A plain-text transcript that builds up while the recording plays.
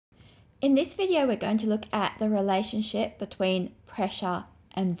In this video, we're going to look at the relationship between pressure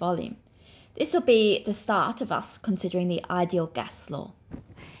and volume. This will be the start of us considering the ideal gas law.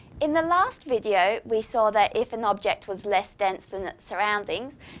 In the last video, we saw that if an object was less dense than its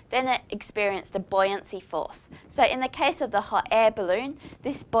surroundings, then it experienced a buoyancy force. So in the case of the hot air balloon,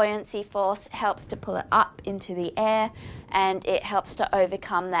 this buoyancy force helps to pull it up into the air, and it helps to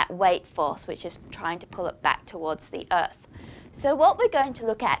overcome that weight force, which is trying to pull it back towards the Earth. So what we're going to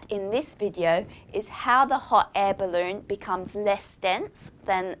look at in this video is how the hot air balloon becomes less dense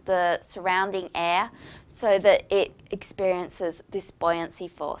than the surrounding air so that it experiences this buoyancy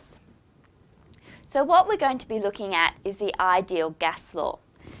force. So what we're going to be looking at is the ideal gas law.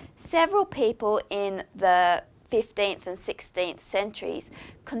 Several people in the 15th and 16th centuries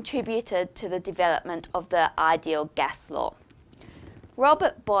contributed to the development of the ideal gas law.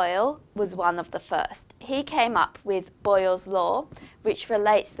 Robert Boyle was one of the first. He came up with Boyle's law, which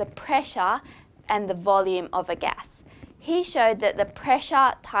relates the pressure and the volume of a gas. He showed that the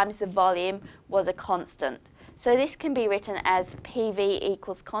pressure times the volume was a constant. So this can be written as PV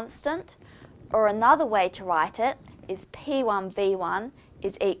equals constant, or another way to write it is P1V1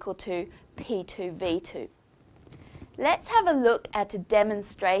 is equal to P2V2. Let's have a look at a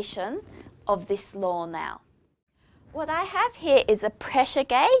demonstration of this law now. What I have here is a pressure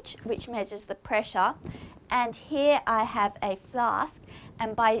gauge which measures the pressure, and here I have a flask,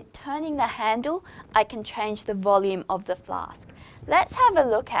 and by turning the handle I can change the volume of the flask. Let's have a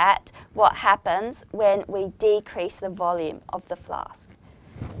look at what happens when we decrease the volume of the flask.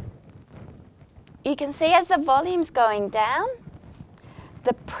 You can see as the volume's going down,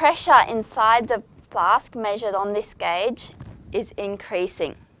 the pressure inside the flask measured on this gauge is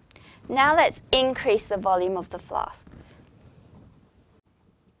increasing. Now let's increase the volume of the flask.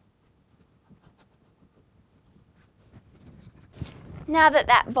 Now that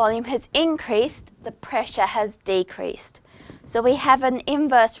that volume has increased, the pressure has decreased. So we have an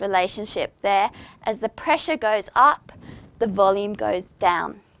inverse relationship there. As the pressure goes up, the volume goes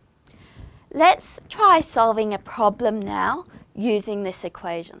down. Let's try solving a problem now using this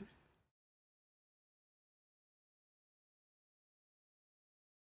equation.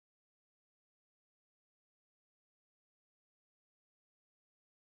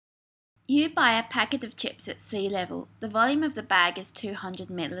 You buy a packet of chips at sea level. The volume of the bag is 200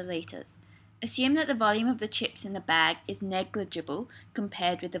 millilitres. Assume that the volume of the chips in the bag is negligible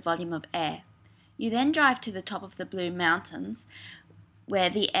compared with the volume of air. You then drive to the top of the Blue Mountains, where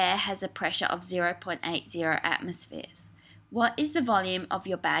the air has a pressure of 0.80 atmospheres. What is the volume of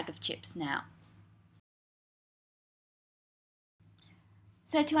your bag of chips now?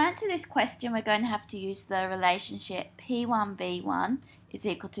 So to answer this question, we're going to have to use the relationship P1V1 is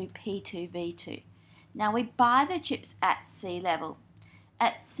equal to P2V2. Now we buy the chips at sea level.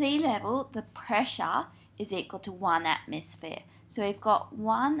 At sea level, the pressure is equal to 1 atmosphere. So we've got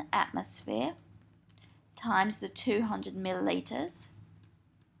 1 atmosphere times the 200 millilitres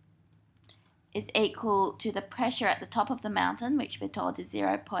is equal to the pressure at the top of the mountain, which we're told is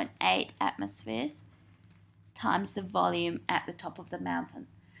 0.8 atmospheres, times the volume at the top of the mountain.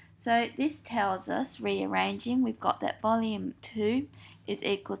 So this tells us, rearranging, we've got that volume 2 is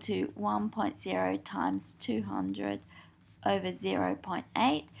equal to 1.0 times 200 over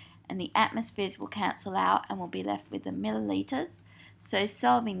 0.8, and the atmospheres will cancel out and we'll be left with the millilitres. So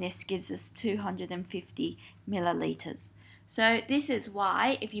solving this gives us 250 millilitres. So this is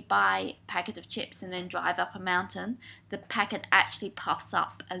why if you buy a packet of chips and then drive up a mountain, the packet actually puffs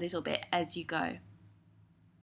up a little bit as you go.